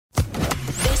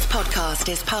podcast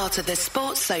is part of the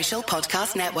Sports Social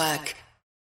Podcast Network.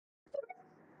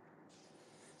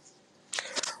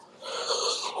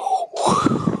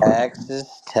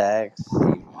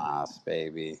 Texas,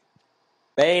 baby.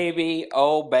 Baby,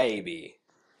 oh baby.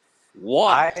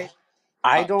 What?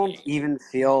 I don't even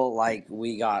feel like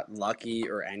we got lucky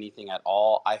or anything at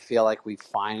all. I feel like we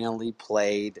finally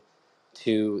played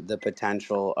to the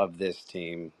potential of this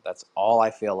team. That's all I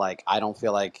feel like. I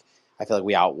feel like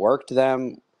we outworked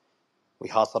them. We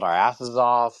hustled our asses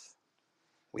off.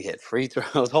 We hit free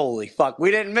throws. Holy fuck. We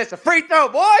didn't miss a free throw,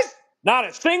 boys. Not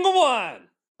a single one.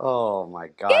 Oh my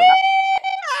god.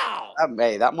 Wow.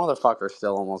 That motherfucker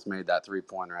still almost made that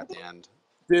 3-pointer at the end.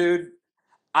 Dude,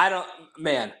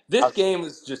 this game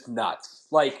was just nuts.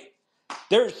 Like,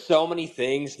 there's so many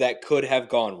things that could have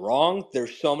gone wrong.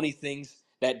 There's so many things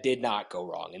that did not go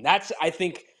wrong. And that's, I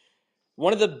think,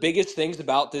 one of the biggest things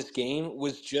about this game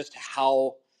was just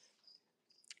how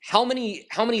many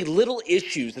little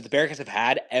issues that the Bearcats have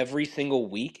had every single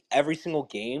week, every single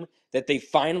game, that they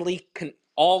finally can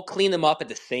all clean them up at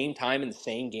the same time in the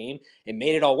same game and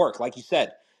made it all work. Like you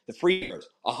said, the free throws,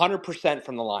 100%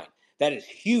 from the line. That is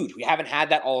huge. We haven't had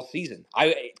that all season.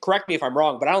 Correct me if I'm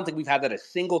wrong, but I don't think we've had that a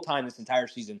single time this entire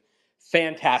season.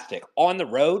 Fantastic. On the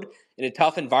road, in a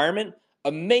tough environment,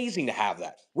 amazing to have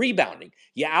that. Rebounding.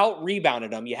 You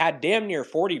out-rebounded them. You had damn near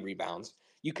 40 rebounds.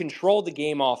 You controlled the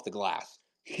game off the glass.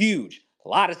 Huge. A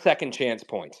lot of second chance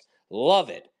points. Love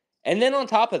it. And then on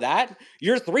top of that,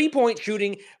 your three-point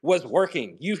shooting was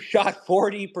working. You shot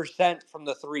 40% from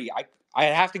the three. I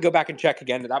have to go back and check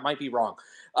again. That might be wrong.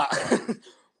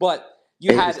 But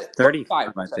you had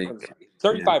 35% from the three.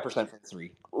 35% from the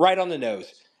three. Right on the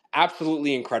nose.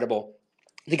 Absolutely incredible.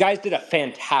 The guys did a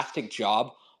fantastic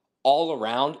job all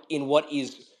around in what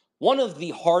is one of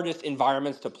the hardest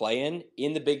environments to play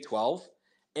in the Big 12.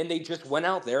 And they just went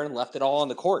out there and left it all on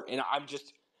the court. And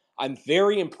I'm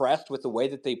very impressed with the way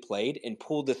that they played and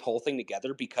pulled this whole thing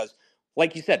together because,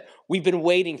 like you said, we've been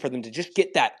waiting for them to just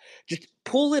get that, just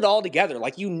pull it all together.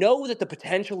 Like, you know that the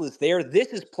potential is there. This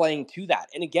is playing to that.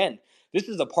 And again, this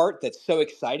is the part that's so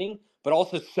exciting, but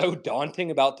also so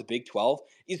daunting about the Big 12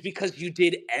 is because you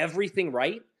did everything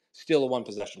right, still a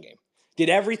one-possession game. Did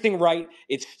everything right,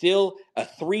 it's still a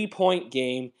 3-point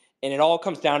game. And it all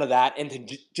comes down to that. And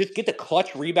to just get the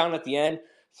clutch rebound at the end,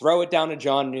 throw it down to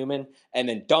John Newman, and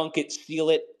then dunk it, seal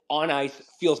it on ice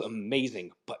feels amazing.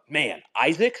 But man,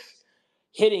 Isaacs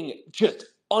hitting just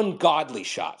ungodly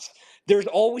shots. There's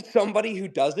always somebody who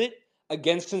does it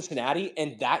against Cincinnati,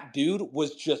 and that dude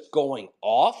was just going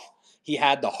off. He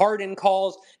had the Harden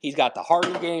calls. He's got the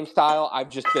Harden game style. I've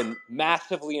just been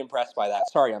massively impressed by that.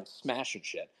 Sorry, I'm smashing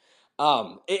shit.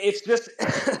 It's just...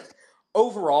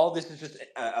 Overall, this is just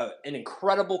an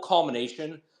incredible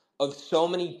culmination of so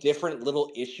many different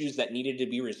little issues that needed to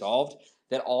be resolved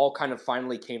that all kind of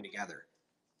finally came together.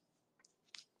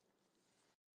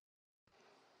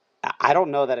 I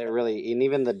don't know that it really, and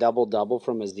even the double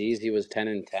from Aziz, he was 10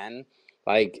 and 10.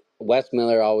 Like, Wes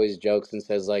Miller always jokes and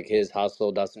says like his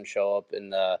hustle doesn't show up in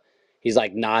the. He's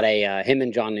like not a him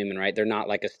and John Newman, right? They're not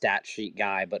like a stat sheet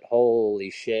guy, but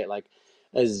holy shit, like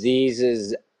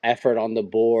Aziz's effort on the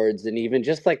boards and even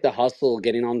just like the hustle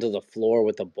getting onto the floor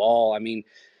with the ball. I mean,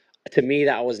 to me,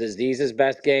 that was Aziz's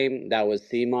best game. That was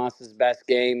Seamoss's best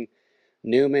game.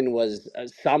 Newman was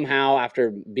somehow, after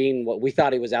being what we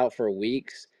thought he was out for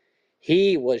weeks,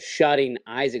 he was shutting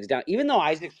Isaacs down. Even though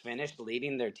Isaacs finished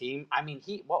leading their team, I mean,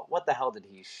 what the hell did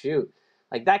he shoot?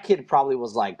 Like, that kid probably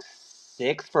was like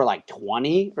 6 for like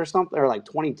 20 or something, or like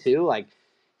 22. Like,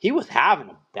 he was having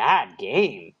a bad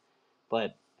game.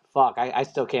 But fuck, I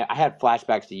still can't. I had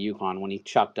flashbacks to UConn when he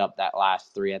chucked up that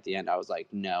last three at the end. I was like,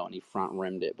 no, and he front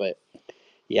rimmed it. But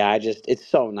yeah, it's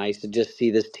so nice to just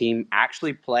see this team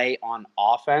actually play on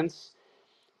offense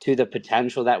to the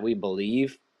potential that we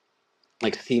believe.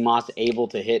 Like, CMOS able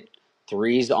to hit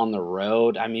threes on the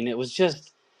road. I mean,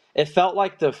 it felt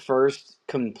like the first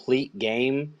complete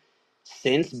game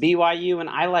since BYU. And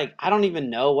I don't even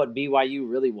know what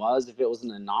BYU really was, if it was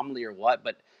an anomaly or what,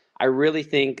 but I really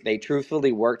think they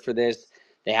truthfully worked for this.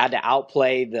 They had to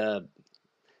outplay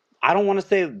I don't want to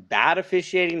say bad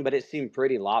officiating, but it seemed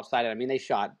pretty lopsided. I mean, they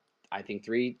shot, I think,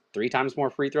 three times more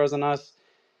free throws than us.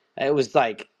 It was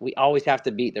like, we always have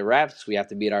to beat the refs, we have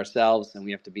to beat ourselves, and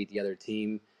we have to beat the other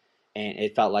team. And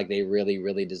it felt like they really,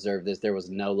 really deserved this. There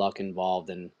was no luck involved,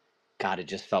 and God, it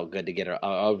just felt good to get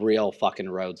a real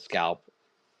fucking road scalp.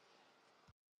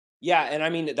 Yeah, and I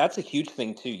mean, that's a huge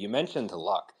thing too. You mentioned the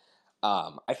luck.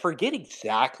 I forget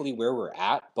exactly where we're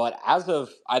at, but as of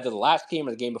either the last game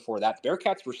or the game before that, the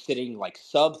Bearcats were sitting like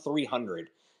sub 300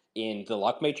 in the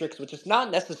luck matrix, which is not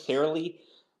necessarily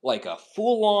like a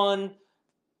full-on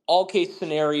all-case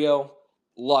scenario,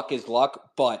 luck is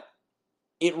luck, but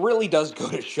it really does go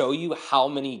to show you how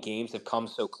many games have come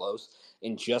so close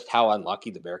and just how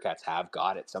unlucky the Bearcats have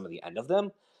got at some of the end of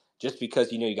them. Just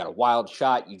because, you got a wild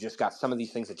shot, you just got some of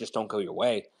these things that just don't go your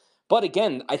way. But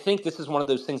again, I think this is one of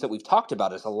those things that we've talked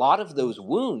about is a lot of those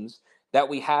wounds that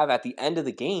we have at the end of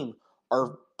the game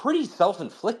are pretty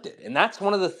self-inflicted. And that's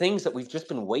one of the things that we've just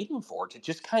been waiting for to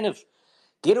just kind of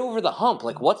get over the hump.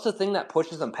 Like, what's the thing that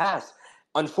pushes them past?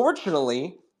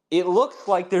 Unfortunately, it looks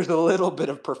like there's a little bit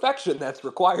of perfection that's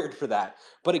required for that.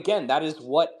 But again, that is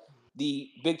what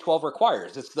the Big 12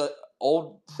 requires. It's the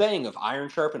old saying of iron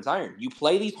sharpens iron. You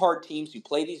play these hard teams, you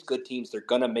play these good teams, they're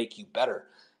going to make you better.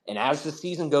 And as the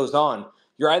season goes on,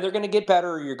 you're either going to get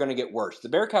better or you're going to get worse. The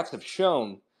Bearcats have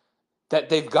shown that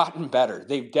they've gotten better.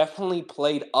 They've definitely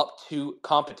played up to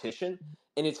competition.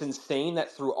 And it's insane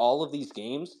that through all of these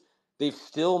games, they've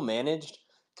still managed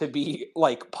to be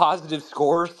like positive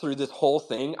scores through this whole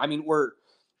thing. I mean, what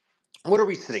are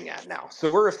we sitting at now?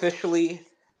 So we're officially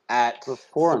at We're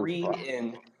 4 three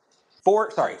and four.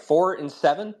 Sorry,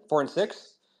 4-7, 4-6,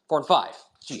 4-5.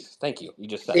 Jeez, thank you. You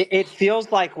just said it. It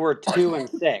feels like we're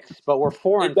 2-6, but we're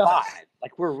four It and does. five.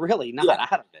 Like we're really Yeah.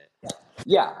 not out of it.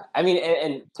 Yeah, I mean,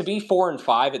 and to be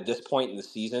 4-5 at this point in the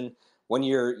season, when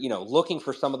you're looking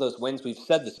for some of those wins, we've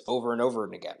said this over and over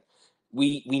and again.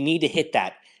 We need to hit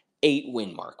that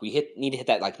 8-win mark. Need to hit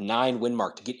that like 9-win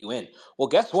mark to get you in. Well,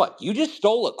 guess what? You just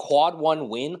stole a quad 1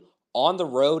 win on the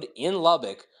road in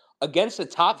Lubbock against a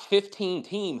top 15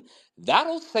 team.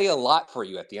 That'll say a lot for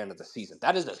you at the end of the season.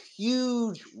 That is a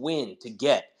huge win to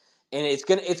get, and it's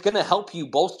gonna help you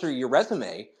bolster your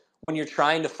resume when you're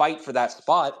trying to fight for that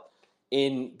spot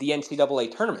in the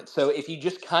NCAA tournament. So if you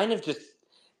just kind of just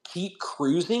keep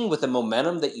cruising with the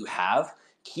momentum that you have,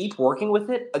 keep working with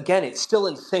it, again, it's still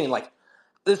insane. Like,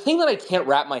 the thing that I can't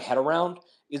wrap my head around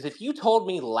is if you told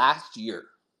me last year,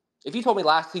 if you told me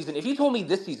last season, if you told me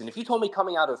this season, if you told me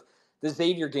coming out of the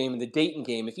Xavier game and the Dayton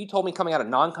game, if you told me coming out of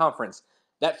non-conference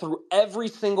that through every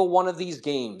single one of these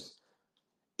games,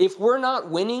 if we're not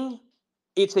winning,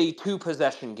 it's a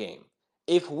 2-possession game.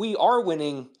 If we are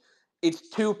winning, it's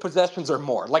 2 possessions or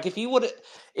more. Like if you would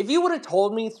have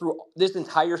told me through this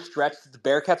entire stretch that the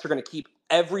Bearcats are going to keep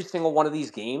every single one of these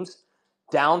games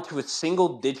down to a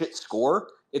single digit score,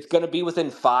 it's going to be within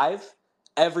 5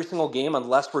 every single game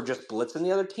unless we're just blitzing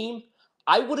the other team,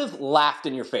 I would have laughed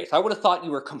in your face. I would have thought you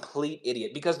were a complete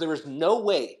idiot because there is no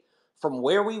way from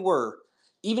where we were,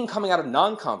 even coming out of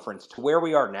non-conference to where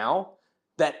we are now,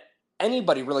 that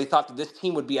anybody really thought that this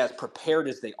team would be as prepared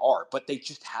as they are, but they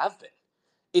just have been.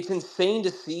 It's insane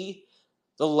to see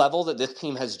the level that this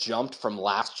team has jumped from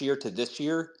last year to this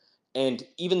year and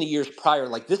even the years prior.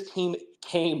 Like, this team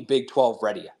came Big 12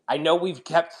 ready. I know we've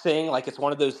kept saying like it's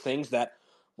one of those things that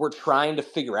we're trying to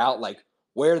figure out like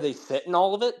where they sit in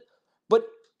all of it, but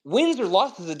wins or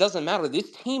losses, it doesn't matter.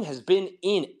 This team has been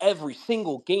in every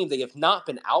single game. They have not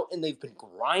been out, and they've been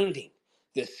grinding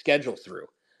this schedule through.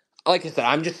 Like I said,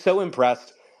 I'm just so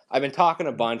impressed. I've been talking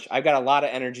a bunch. I've got a lot of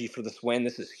energy for this win.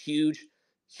 This is huge,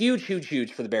 huge, huge,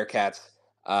 huge for the Bearcats.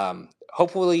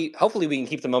 Hopefully we can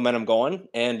keep the momentum going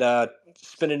and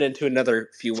spin it into another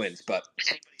few wins. But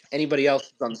anybody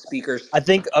else on the speakers? I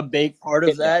think a big part of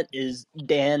Hit me up. that is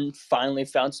Dan finally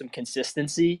found some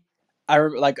consistency. I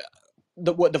remember like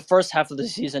the first half of the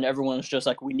season, everyone was just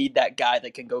like, we need that guy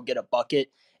that can go get a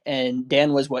bucket. And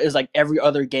Dan was it was like every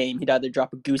other game he'd either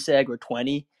drop a goose egg or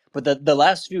 20. But the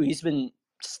last few he's been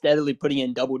steadily putting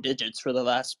in double digits for the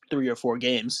last 3 or 4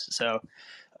 games. So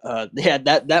yeah,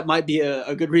 that might be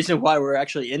a good reason why we're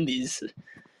actually in these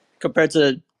compared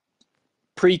to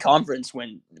pre-conference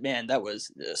when, man, that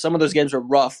was some of those games were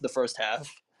rough the first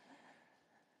half.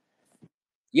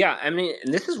 Yeah, I mean,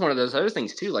 and this is one of those other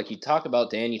things too. Like, you talk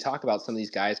about Dan, you talk about some of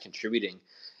these guys contributing.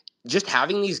 Just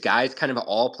having these guys kind of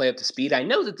all play up to speed. I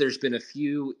know that there's been a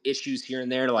few issues here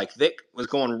and there. Like, Vic was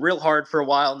going real hard for a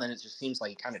while, and then it just seems like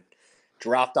he kind of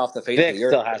dropped off the face of Vic the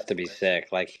earth. still has to be sick.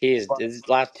 Like his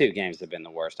last 2 games have been the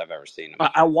worst I've ever seen him.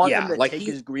 I want Yeah, him to like take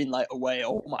his green light away.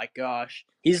 Oh my gosh,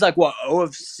 he's like what 0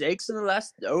 of 6 in the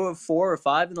last 0 of 4 or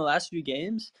 5 in the last few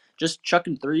games, just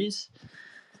chucking threes.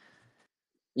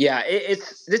 Yeah,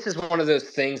 this is one of those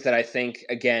things that I think,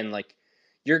 again, like,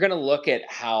 you're going to look at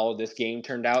how this game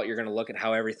turned out. You're going to look at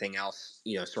how everything else,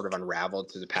 sort of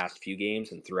unraveled through the past few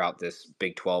games and throughout this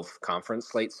Big 12 conference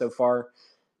slate so far.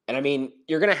 And I mean,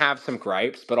 you're going to have some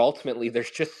gripes, but ultimately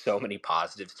there's just so many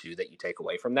positives too that you take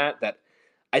away from that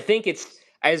I think it's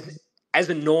as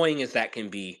annoying as that can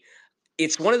be.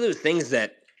 It's one of those things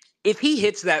that if he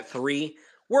hits that 3,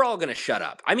 we're all going to shut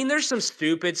up. I mean, there's some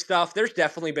stupid stuff. There's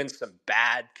definitely been some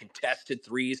bad contested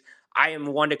threes. I am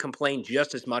one to complain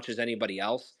just as much as anybody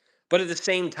else. But at the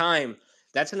same time,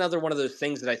 that's another one of those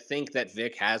things that I think that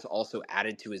Vic has also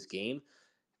added to his game,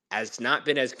 has not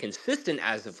been as consistent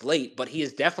as of late, but he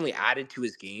has definitely added to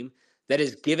his game that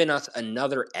has given us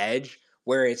another edge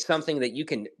where it's something that you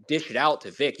can dish it out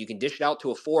to Vic. You can dish it out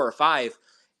to a 4 or 5,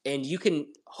 and you can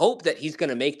hope that he's going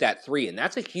to make that 3. And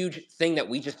that's a huge thing that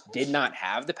we just did not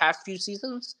have the past few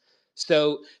seasons.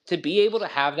 So to be able to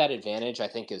have that advantage, I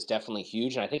think is definitely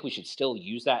huge. And I think we should still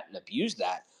use that and abuse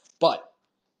that. But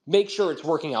make sure it's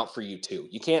working out for you too.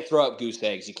 You can't throw up goose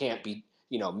eggs. You can't be,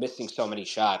 missing so many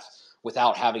shots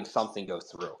without having something go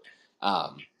through.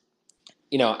 Um,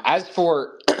 as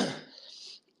for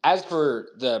as for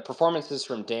the performances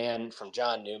from Dan, from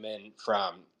John Newman,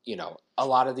 from a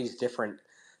lot of these different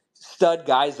stud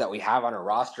guys that we have on our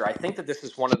roster, I think that this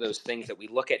is one of those things that we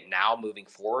look at now moving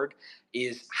forward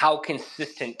is how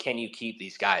consistent can you keep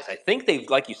these guys? I think they've,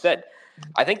 like you said,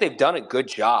 I think they've done a good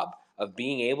job of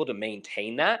being able to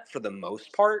maintain that for the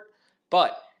most part,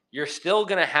 but you're still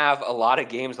going to have a lot of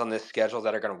games on this schedule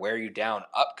that are going to wear you down.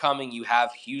 Upcoming, you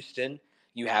have Houston,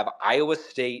 you have Iowa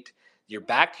State, you're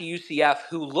back to UCF,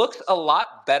 who looks a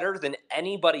lot better than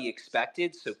anybody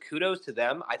expected, so kudos to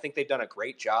them. I think they've done a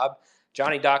great job.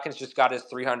 Johnny Dawkins just got his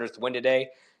 300th win today.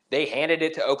 They handed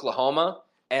it to Oklahoma,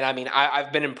 and I mean,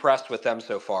 I've been impressed with them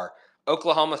so far.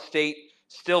 Oklahoma State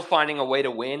still finding a way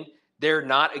to win. They're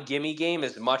not a gimme game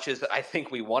as much as I think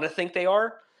we want to think they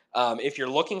are. If you're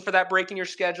looking for that break in your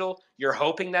schedule, you're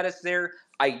hoping that it's there.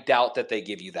 I doubt that they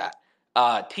give you that.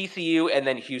 TCU and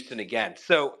then Houston again.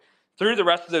 So through the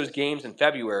rest of those games in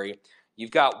February,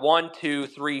 you've got 1, 2,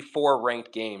 3, 4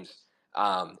 ranked games.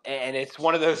 And it's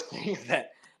one of those things that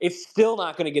it's still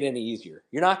not going to get any easier.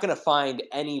 You're not going to find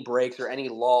any breaks or any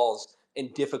lulls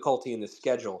in difficulty in the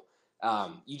schedule.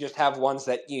 You just have ones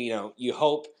that you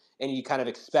hope and you kind of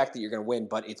expect that you're going to win,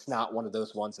 but it's not one of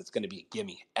those ones that's going to be a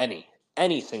gimme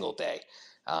any single day.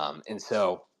 And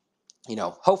so,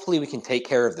 hopefully we can take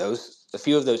care of a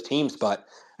few of those teams. But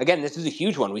again, this is a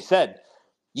huge one. We said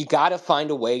you got to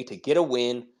find a way to get a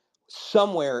win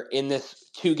somewhere in this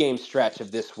 2-game stretch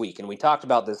of this week. And we talked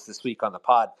about this week on the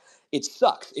pod. It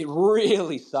sucks. It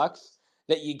really sucks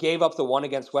that you gave up the one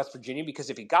against West Virginia, because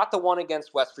if you got the one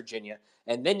against West Virginia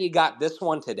and then you got this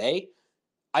one today,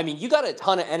 I mean, you got a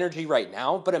ton of energy right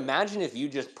now, but imagine if you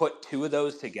just put 2 of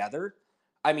those together.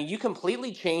 I mean, you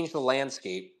completely change the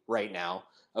landscape right now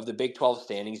of the Big 12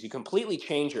 standings. You completely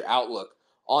change your outlook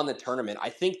on the tournament. I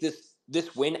think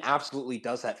this win absolutely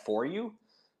does that for you.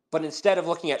 But instead of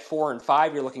looking at 4 and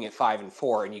 5, you're looking at 5 and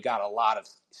 4, and you got a lot of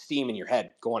steam in your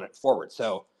head going forward.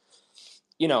 So,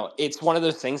 it's one of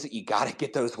those things that you got to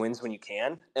get those wins when you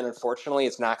can. And unfortunately,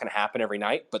 it's not going to happen every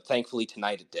night. But thankfully,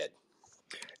 tonight it did.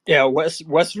 Yeah,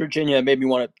 West Virginia made me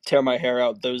want to tear my hair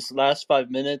out those last 5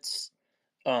 minutes.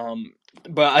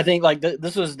 But I think like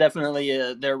this was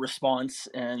definitely their response,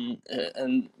 and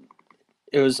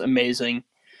it was amazing.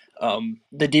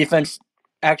 The defense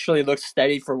actually looked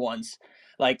steady for once.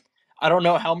 Like I don't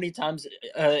know how many times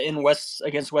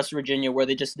against West Virginia where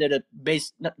they just did a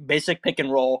basic pick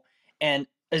and roll, and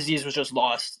Aziz was just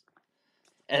lost,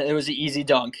 and it was an easy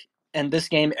dunk. And this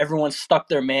game, everyone stuck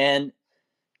their man,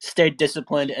 stayed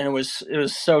disciplined, and it was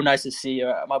so nice to see.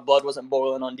 My blood wasn't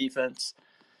boiling on defense.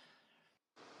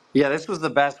 Yeah, this was the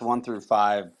best 1 through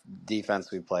 5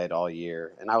 defense we played all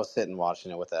year, and I was sitting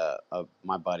watching it with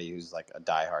my buddy who's like a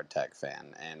diehard Tech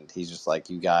fan, and he's just like,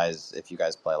 "You guys, if you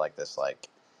guys play like this, like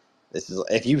this is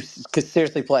if you could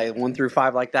seriously play 1 through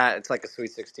 5 like that, it's like a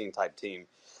Sweet 16 type team,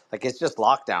 like it's just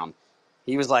lockdown."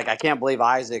 He was like, "I can't believe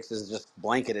Isaacs is just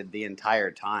blanketed the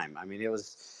entire time." I mean, it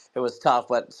was tough,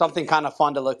 but something kind of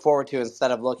fun to look forward to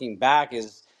instead of looking back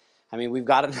is, I mean, we've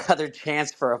got another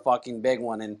chance for a fucking big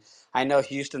one. And I know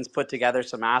Houston's put together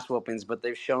some ass whoopings, but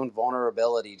they've shown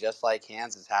vulnerability just like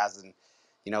Kansas has. And,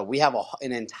 we have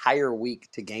an entire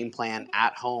week to game plan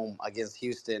at home against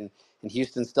Houston, and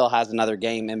Houston still has another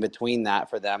game in between that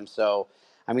for them. So,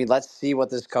 I mean, let's see what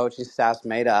this coaching staff's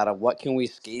made out of. What can we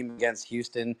scheme against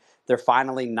Houston? They're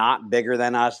finally not bigger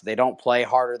than us. They don't play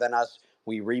harder than us.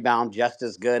 We rebound just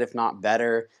as good, if not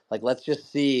better. Like, let's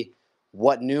just see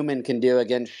what Newman can do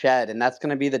against Shed, and that's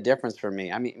going to be the difference for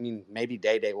me. I mean, maybe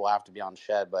Day will have to be on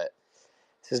Shed, but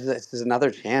this is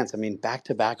another chance. I mean,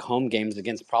 back-to-back home games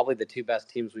against probably the 2 best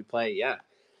teams we play,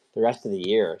 the rest of the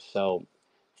year. So,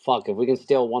 fuck, if we can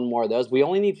steal 1 more of those, we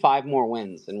only need 5 more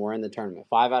wins, and we're in the tournament.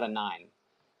 5 out of 9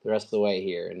 the rest of the way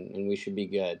here, and we should be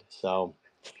good. So,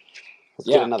 let's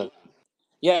get Yeah. another.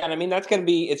 Yeah, and I mean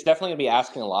it's definitely gonna be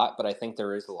asking a lot, but I think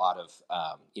there is a lot of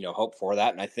hope for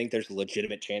that, and I think there's a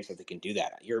legitimate chance that they can do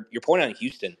that. Your point on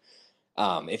Houston,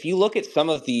 if you look at some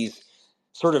of these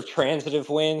sort of transitive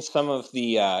wins, some of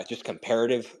the just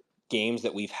comparative games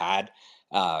that we've had,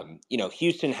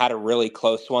 Houston had a really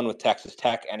close one with Texas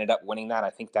Tech, ended up winning that.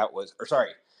 I think that was, or sorry,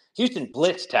 Houston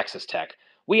blitzed Texas Tech.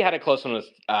 We had a close one with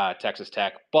Texas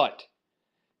Tech, but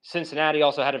Cincinnati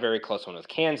also had a very close one with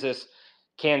Kansas.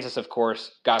 Kansas, of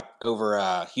course, got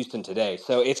over Houston today.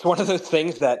 So it's one of those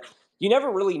things that you never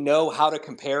really know how to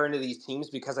compare into these teams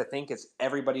because I think it's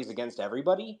everybody's against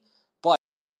everybody. But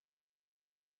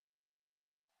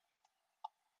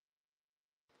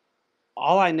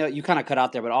All I know, you kind of cut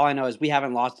out there, but all I know is we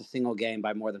haven't lost a single game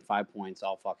by more than 5 points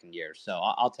all fucking year. So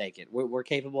I'll take it. We're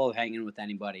capable of hanging with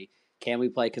anybody. Can we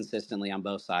play consistently on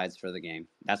both sides for the game?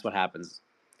 That's what happens.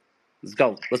 Let's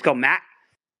go. Let's go, Matt.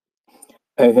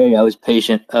 Hey, I was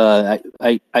patient. I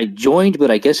joined,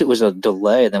 but I guess it was a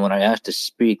delay. And then when I asked to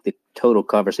speak, the total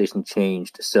conversation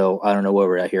changed. So I don't know where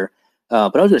we're at here.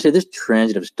 But I was going to say this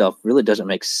transitive stuff really doesn't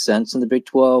make sense in the Big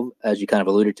 12, as you kind of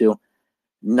alluded to.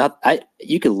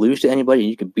 You could lose to anybody,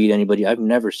 you could beat anybody. I've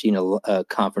never seen a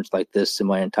conference like this in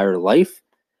my entire life.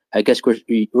 I guess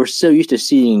we're so used to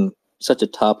seeing such a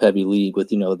top-heavy league with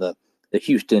the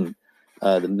Houston,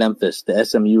 the Memphis, the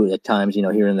SMU at times,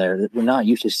 here and there. We're not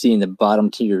used to seeing the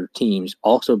bottom tier teams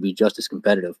also be just as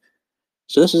competitive.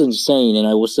 So this is insane, and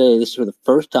I will say this is for the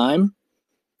first time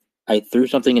I threw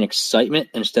something in excitement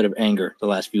instead of anger the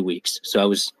last few weeks.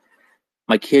 So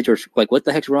my kids were like, "What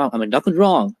the heck's wrong?" I'm like, "Nothing's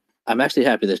wrong." I'm actually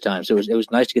happy this time. So it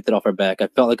was nice to get that off our back. I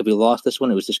felt like if we lost this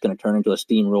one, it was just going to turn into a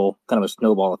steamroll, kind of a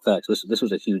snowball effect. So this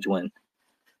was a huge win.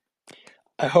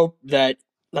 I hope that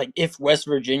if West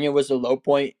Virginia was a low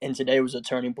point and today was a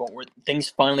turning point where things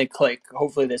finally click,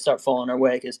 hopefully they start falling our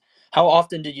way. Because how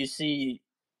often did you see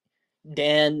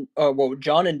John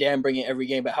and Dan bring it every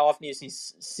game, but how often do you see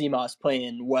CMOS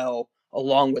playing well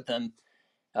along with them?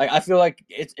 I feel like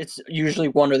it's usually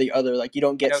one or the other. Like you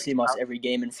don't get CMOS every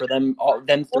game, and for them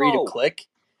three to Whoa. click.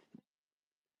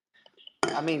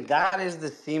 I mean, that is the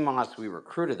CMOS we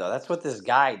recruited, though. That's what this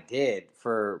guy did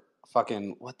for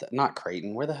fucking not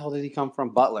Creighton. Where the hell did he come from?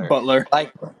 Butler. Butler.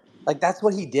 Like that's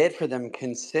what he did for them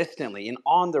consistently and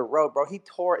on the road, bro. He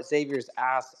tore Xavier's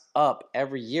ass up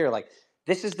every year. Like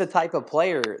this is the type of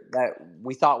player that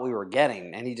we thought we were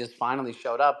getting, and he just finally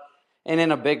showed up and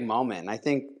in a big moment. And I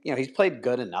think he's played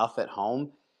good enough at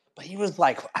home, but he was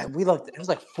like it was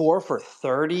like 4 for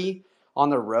 30 on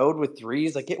the road with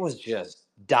threes. Like it was just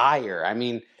dire. I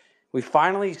mean, we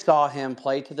finally saw him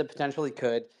play to the potential he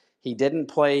could. He didn't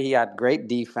play. He had great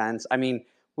defense. I mean,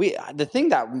 the thing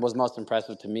that was most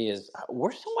impressive to me is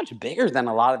we're so much bigger than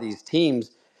a lot of these teams,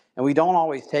 and we don't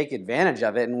always take advantage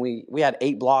of it. And we had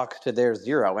 8 blocks to their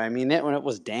 0. I mean, when it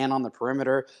was Dan on the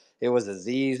perimeter, it was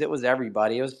Aziz, it was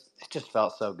everybody. It just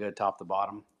felt so good top to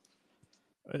bottom.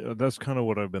 That's kind of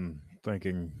what I've been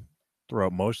thinking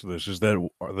throughout most of this is that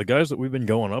the guys that we've been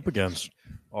going up against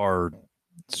are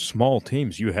small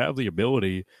teams. You have the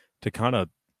ability to kind of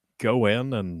go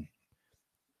in and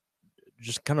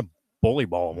just kind of bully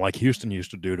ball them like Houston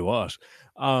used to do to us.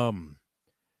 Onto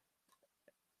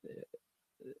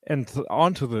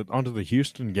the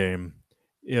Houston game,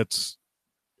 it's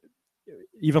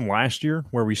even last year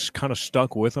where we kind of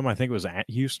stuck with them. I think it was at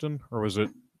Houston, or was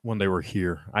it when they were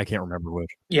here? I can't remember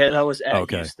which. Yeah, that was at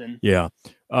Houston. Yeah.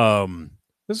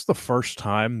 This is the first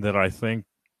time that I think,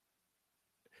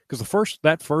 because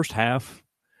that first half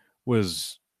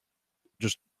was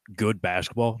just good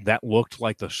basketball. That looked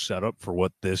like the setup for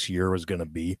what this year was going to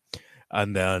be.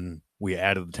 And then we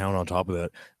added the talent on top of that.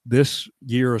 This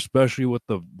year, especially with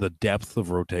the depth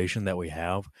of rotation that we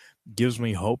have, gives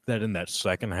me hope that in that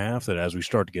second half, that as we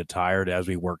start to get tired, as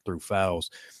we work through fouls,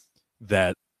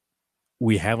 that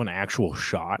we have an actual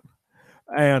shot.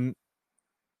 And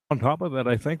on top of that,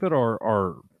 I think that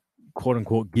our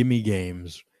quote-unquote gimme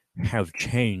games have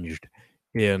changed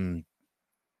in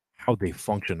how they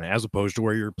function, as opposed to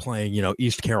where you're playing,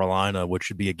 East Carolina, which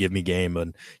should be a give me game,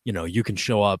 and you can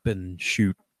show up and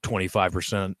shoot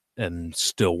 25% and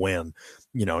still win.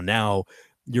 Now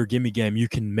your give me game, you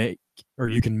can make or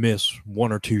you can miss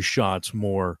 1 or 2 shots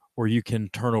more, or you can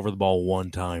turn over the ball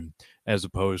one time, as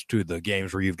opposed to the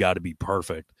games where you've got to be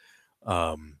perfect.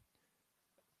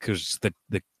 Because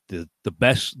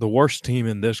the worst team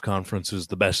in this conference is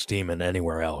the best team in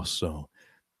anywhere else. So.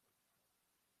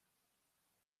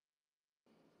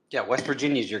 Yeah, West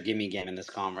Virginia's your gimme game in this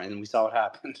conference, and we saw what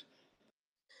happened.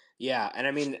 Yeah, and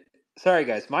I mean, sorry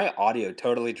guys, my audio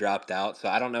totally dropped out, so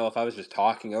I don't know if I was just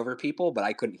talking over people, but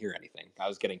I couldn't hear anything. I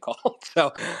was getting called,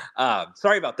 so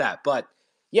sorry about that. But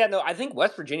Yeah, no, I think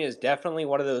West Virginia is definitely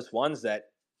one of those ones that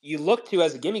you look to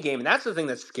as a gimme game, and that's the thing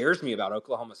that scares me about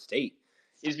Oklahoma State,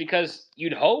 is because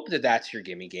you'd hope that that's your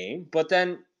gimme game, but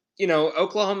then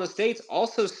Oklahoma State's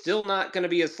also still not going to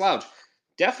be a slouch.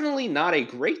 Definitely not a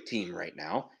great team right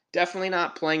now. Definitely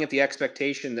not playing at the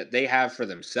expectation that they have for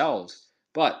themselves.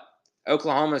 But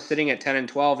Oklahoma's sitting at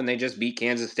 10-12, and they just beat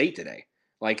Kansas State today.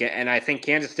 And I think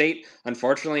Kansas State,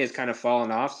 unfortunately, has kind of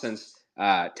fallen off since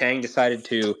Tang decided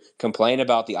to complain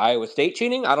about the Iowa State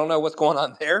cheating. I don't know what's going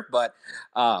on there, but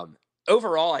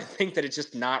overall, I think that it's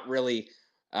just not really.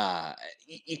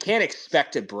 You can't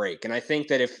expect a break, and I think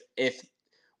that if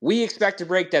we expect a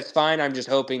break, that's fine. I'm just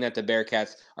hoping that the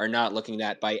Bearcats are not looking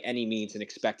at by any means and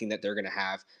expecting that they're going to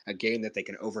have a game that they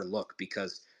can overlook,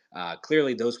 because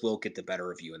clearly those will get the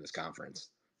better of you in this conference.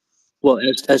 Well,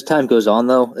 as time goes on,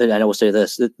 though, and I will say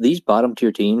this, that these bottom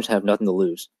tier teams have nothing to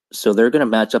lose. So they're going to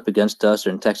match up against us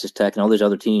and Texas Tech and all these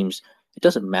other teams. It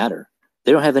doesn't matter.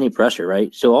 They don't have any pressure,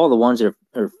 right? So all the ones that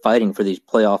are fighting for these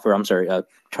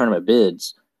tournament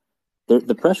bids,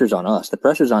 the pressure's on us. The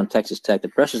pressure's on Texas Tech. The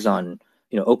pressure's on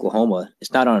Oklahoma.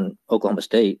 It's not on Oklahoma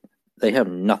State. They have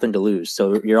nothing to lose.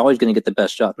 So you're always going to get the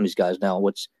best shot from these guys now,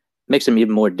 which makes them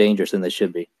even more dangerous than they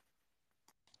should be.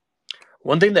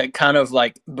 One thing that kind of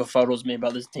befuddles me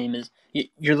about this team is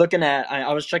you're looking at.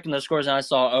 I was checking the scores and I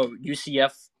saw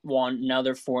UCF won. Now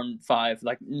they're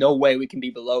 4-5. No way we can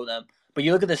be below them. But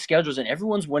you look at the schedules and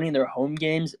everyone's winning their home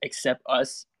games except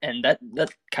us, and that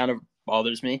kind of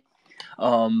bothers me.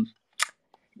 Because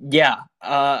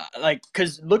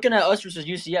looking at us versus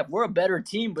UCF, we're a better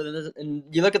team, but and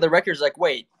you look at the records,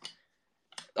 wait,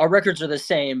 our records are the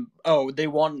same. Oh, they're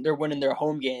winning their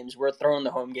home games. We're throwing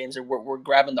the home games, and we're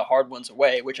grabbing the hard ones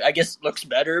away, which I guess looks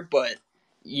better. But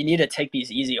you need to take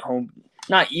these easy home,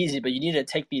 not easy, but you need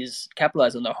to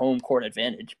capitalize on the home court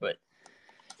advantage. But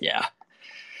yeah,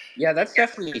 that's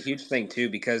definitely a huge thing too,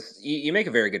 because you make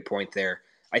a very good point there.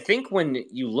 I think when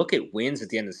you look at wins at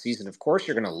the end of the season, of course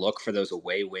you're going to look for those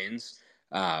away wins.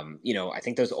 I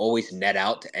think those always net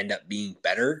out to end up being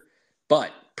better.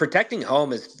 But protecting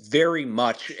home is very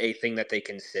much a thing that they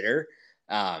consider.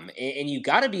 And you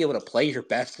got to be able to play your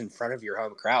best in front of your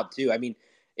home crowd, too. I mean,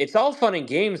 it's all fun and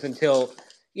games until,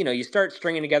 you start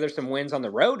stringing together some wins on the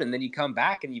road, and then you come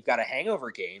back and you've got a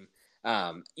hangover game,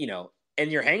 and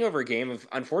your hangover game of,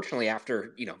 unfortunately,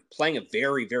 after, playing a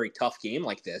very, very tough game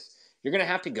like this, you're going to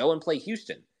have to go and play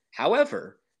Houston.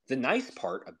 However, the nice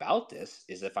part about this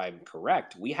is, if I'm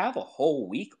correct, we have a whole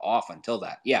week off until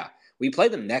that. Yeah, we play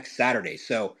them next Saturday.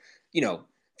 So,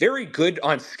 very good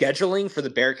on scheduling for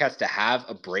the Bearcats to have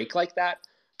a break like that.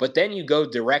 But then you go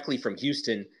directly from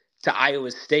Houston to Iowa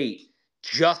State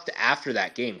just after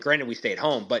that game. Granted, we stay at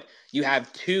home, but you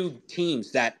have two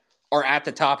teams that are at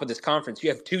the top of this conference.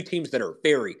 You have two teams that are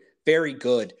very, very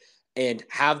good and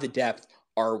have the depth,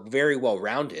 are very well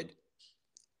rounded.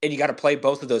 And you got to play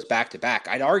both of those back to back.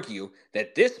 I'd argue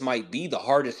that this might be the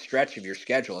hardest stretch of your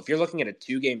schedule. If you're looking at a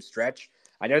 2-game stretch,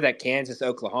 I know that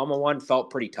Kansas-Oklahoma one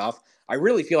felt pretty tough. I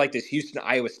really feel like this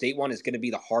Houston-Iowa State one is going to be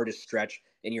the hardest stretch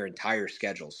in your entire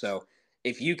schedule. So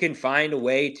if you can find a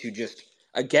way to just,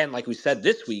 again, like we said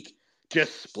this week,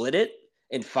 just split it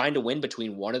and find a win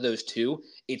between one of those two,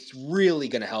 it's really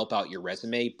going to help out your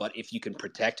resume. But if you can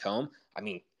protect home, I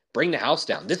mean, bring the house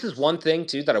down. This is one thing,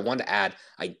 too, that I wanted to add.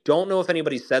 I don't know if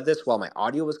anybody said this while my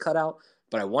audio was cut out,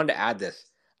 but I wanted to add this.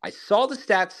 I saw the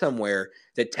stat somewhere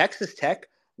that Texas Tech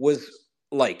was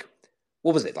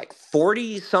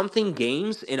 40-something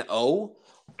games in O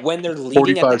when they're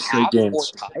leading at the 45 straight half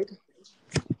games. or tied?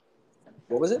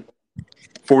 What was it?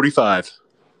 45.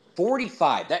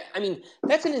 45.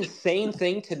 That's an insane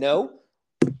thing to know.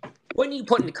 When you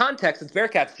put into context, the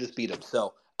Bearcats just beat them.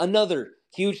 So another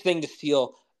huge thing to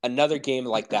steal. Another game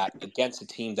like that against a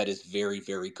team that is very,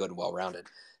 very good and well-rounded.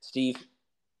 Steve,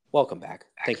 welcome back.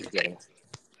 Thank you for joining us.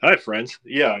 Hi, friends.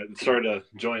 Yeah, sorry to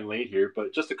join late here,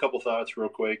 but just a couple thoughts real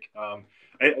quick. I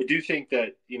do think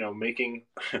that, making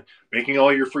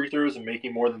all your free throws and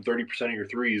making more than 30% of your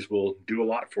threes will do a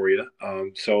lot for you.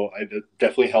 So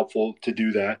definitely helpful to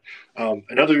do that.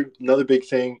 Another big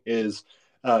thing is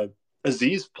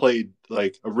Aziz played a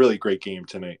really great game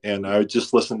tonight, and I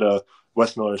just listened to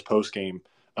Wes Miller's postgame.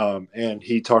 And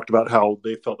he talked about how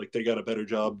they felt like they got a better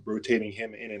job rotating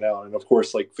him in and out. And of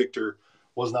course, Victor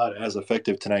was not as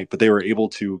effective tonight, but they were able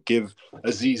to give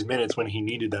Aziz minutes when he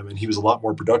needed them. And he was a lot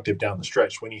more productive down the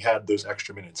stretch when he had those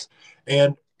extra minutes.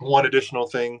 And one additional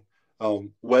thing,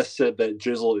 Wes said that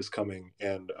Jizzle is coming.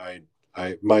 And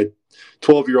my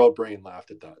 12-year-old brain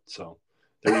laughed at that. So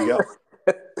there you go.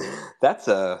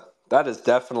 That is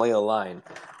definitely a line.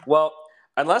 Well,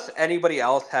 unless anybody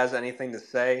else has anything to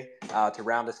say to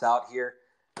round us out here,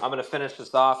 I'm going to finish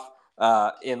this off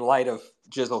in light of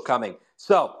Jizzle coming.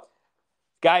 So,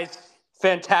 guys,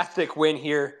 fantastic win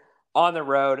here on the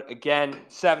road. Again,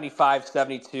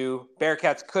 75-72.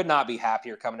 Bearcats could not be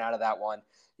happier coming out of that one.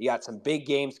 You got some big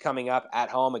games coming up at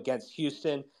home against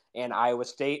Houston and Iowa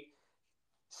State.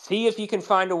 See if you can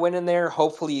find a win in there.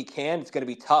 Hopefully you can. It's going to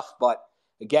be tough, but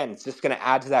again, it's just going to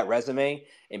add to that resume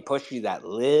and push you that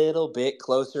little bit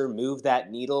closer, move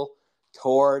that needle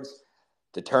towards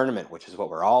the tournament, which is what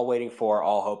we're all waiting for,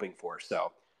 all hoping for.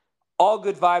 So all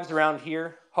good vibes around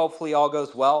here. Hopefully all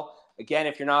goes well. Again,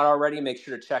 if you're not already, make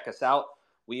sure to check us out.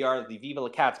 We are the Viva La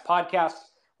Cats podcast.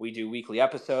 We do weekly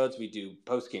episodes. We do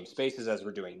post-game spaces as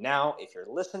we're doing now. If you're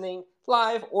listening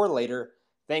live or later,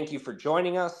 thank you for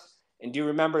joining us. And do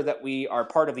remember that we are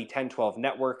part of the 1012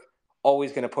 network.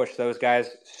 Always going to push those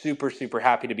guys. Super, super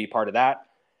happy to be part of that.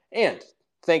 And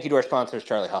thank you to our sponsors,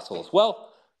 Charlie Hustle, as well,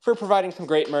 for providing some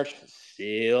great merch.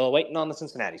 Still waiting on the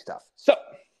Cincinnati stuff. So,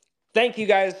 thank you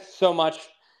guys so much.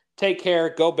 Take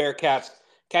care. Go Bearcats.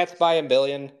 Cats by a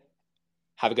billion.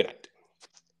 Have a good night.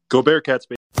 Go Bearcats,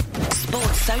 baby.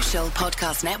 Sports Social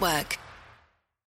Podcast Network.